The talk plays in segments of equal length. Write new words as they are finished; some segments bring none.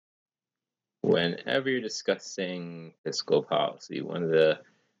Whenever you're discussing fiscal policy, one of the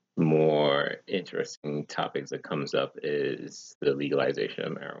more interesting topics that comes up is the legalization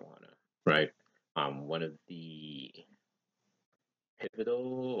of marijuana, right? One of the pivotal,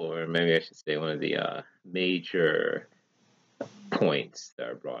 or maybe I should say one of the major points that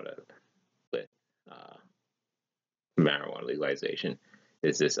are brought up with uh, marijuana legalization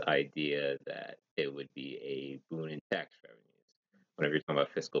is this idea that it would be a boon in tax revenues. Whenever you're talking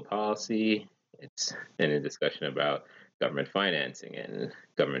about fiscal policy, it's in a discussion about government financing, and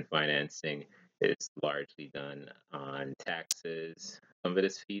government financing is largely done on taxes. Some of it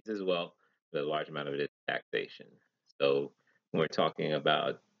is fees as well, but a large amount of it is taxation. So when we're talking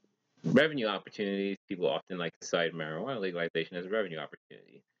about revenue opportunities, people often like to cite marijuana legalization as a revenue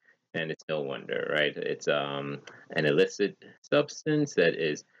opportunity. And it's no wonder, right? It's an illicit substance that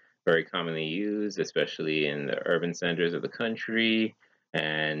is very commonly used, especially in the urban centers of the country.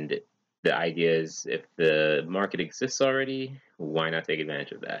 And the idea is if the market exists already, why not take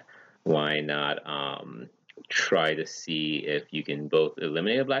advantage of that? Why not try to see if you can both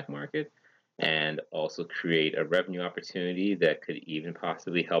eliminate a black market and also create a revenue opportunity that could even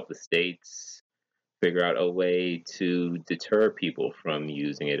possibly help the states figure out a way to deter people from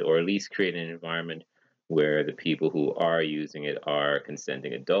using it, or at least create an environment where the people who are using it are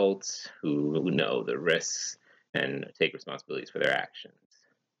consenting adults who know the risks and take responsibilities for their actions.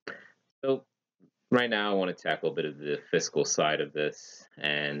 So, right now, I want to tackle a bit of the fiscal side of this.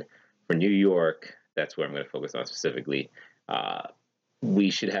 And for New York, that's where I'm going to focus on specifically. Uh,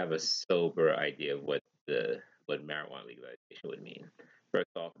 we should have a sober idea of what marijuana legalization would mean. First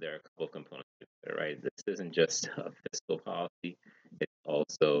off, there are a couple of components to it, right? This isn't just a fiscal policy; it's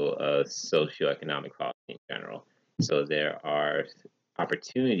also a socioeconomic policy in general. So there are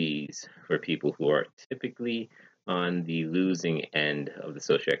opportunities for people who are typically on the losing end of the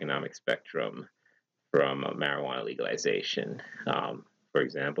socioeconomic spectrum from marijuana legalization. For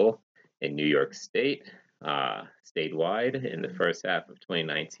example, in New York State, statewide, in the first half of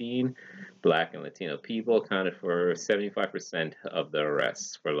 2019, Black and Latino people accounted for 75% of the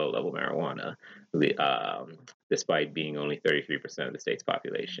arrests for low level marijuana, despite being only 33% of the state's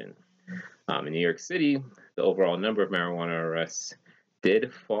population. In New York City, the overall number of marijuana arrests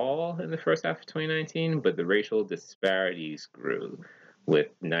did fall in the first half of 2019, but the racial disparities grew, with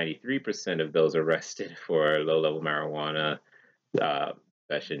 93% of those arrested for low level marijuana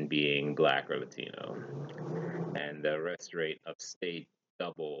possession being Black or Latino. And the arrest rate upstate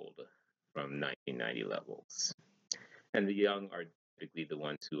doubled from 1990 levels. And the young are typically the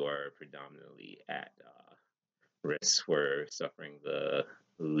ones who are predominantly at risk for suffering the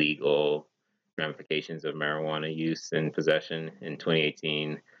legal ramifications of marijuana use and possession. In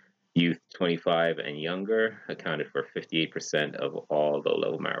 2018, youth 25 and younger accounted for 58% of all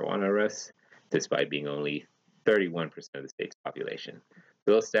low-level marijuana arrests, despite being only 31% of the state's population.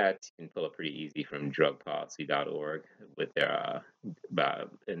 Those stats you can pull up pretty easy from drugpolicy.org with their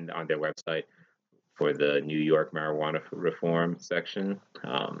on their website for the New York marijuana reform section.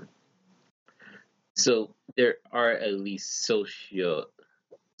 So there are at least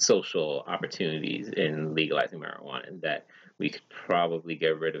social opportunities in legalizing marijuana, and that we could probably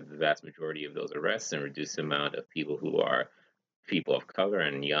get rid of the vast majority of those arrests and reduce the amount of people who are people of color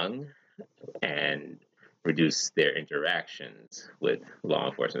and young, and reduce their interactions with law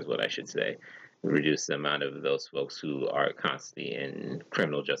enforcement is what I should say. Reduce the amount of those folks who are constantly in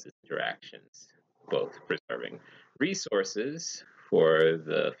criminal justice interactions, both preserving resources for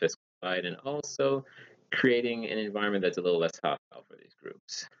the fiscal side and also creating an environment that's a little less hostile for these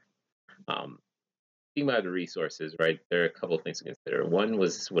groups. Speaking about the resources, right, there are a couple of things to consider. One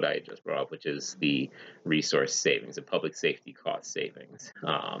was what I just brought up, which is the resource savings, the public safety cost savings.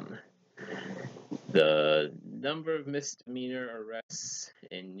 The number of misdemeanor arrests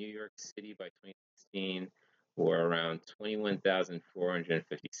in New York City by 2016 were around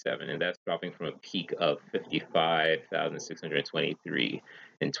 21,457, and that's dropping from a peak of 55,623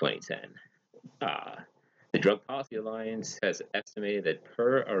 in 2010. The Drug Policy Alliance has estimated that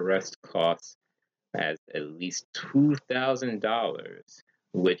per arrest costs as at least $2,000,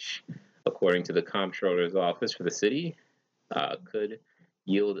 which, according to the Comptroller's Office for the city, could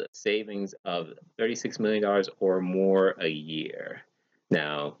yield a savings of $36 million or more a year.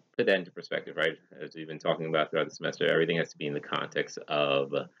 Now, put that into perspective, right? As we've been talking about throughout the semester, everything has to be in the context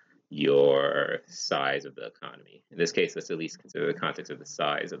of your size of the economy. In this case, let's at least consider the context of the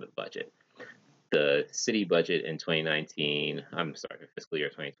size of the budget. The city budget in 2019, I'm sorry, fiscal year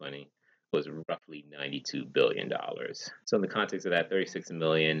 2020, was roughly $92 billion. So in the context of that, $36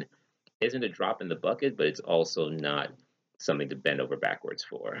 million isn't a drop in the bucket, but it's also not something to bend over backwards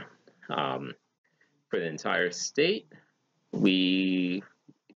for. For the entire state, we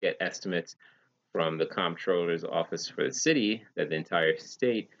get estimates from the comptroller's office for the city that the entire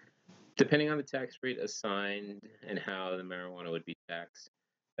state, depending on the tax rate assigned and how the marijuana would be taxed,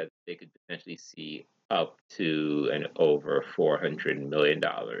 that they could potentially see up to and over $400 million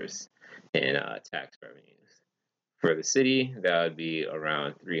in tax revenues. For the city, that would be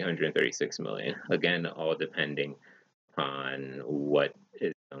around 336 million. Again, all depending on what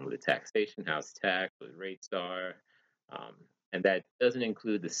is done with the taxation, how it's taxed, what rates are, um, and that doesn't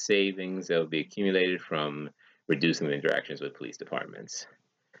include the savings that will be accumulated from reducing the interactions with police departments.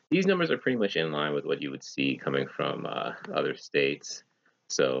 These numbers are pretty much in line with what you would see coming from other states.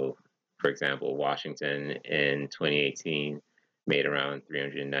 So, for example, Washington in 2018 made around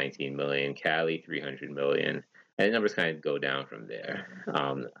 319 million, Cali 300 million, and the numbers kind of go down from there.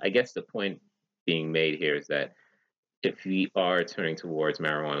 I guess the point being made here is that if we are turning towards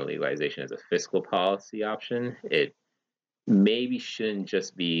marijuana legalization as a fiscal policy option, it maybe shouldn't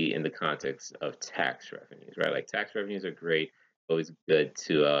just be in the context of tax revenues, right? Like tax revenues are great, always good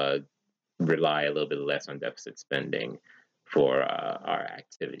to rely a little bit less on deficit spending for our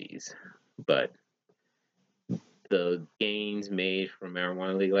activities. But the gains made from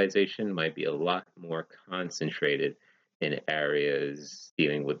marijuana legalization might be a lot more concentrated in areas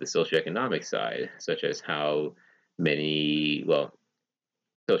dealing with the socioeconomic side, such as how many, well,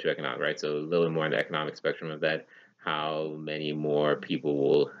 socioeconomic, right? So a little more on the economic spectrum of that, how many more people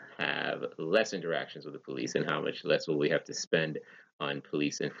will have less interactions with the police and how much less will we have to spend on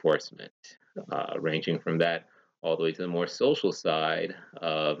police enforcement, ranging from that all the way to the more social side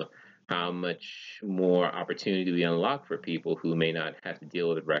of how much more opportunity do we unlock for people who may not have to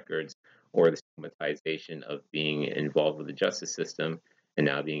deal with records or the stigmatization of being involved with the justice system and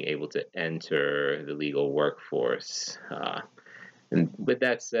now being able to enter the legal workforce. And with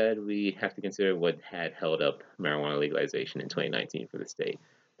that said, we have to consider what had held up marijuana legalization in 2019 for the state.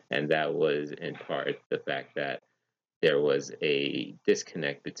 And that was in part the fact that there was a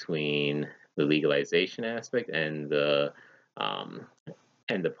disconnect between the legalization aspect um,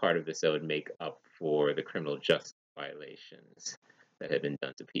 and the part of this that would make up for the criminal justice violations that had been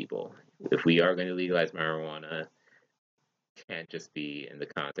done to people. If we are going to legalize marijuana, can't just be in the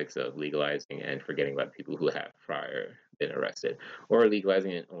context of legalizing and forgetting about people who have prior been arrested, or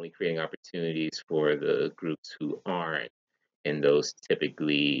legalizing and only creating opportunities for the groups who aren't in those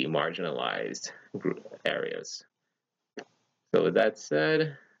typically marginalized group areas. So with that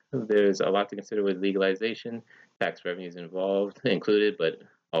said, there's a lot to consider with legalization, tax revenues involved included, but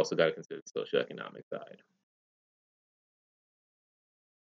also got to consider the socioeconomic side.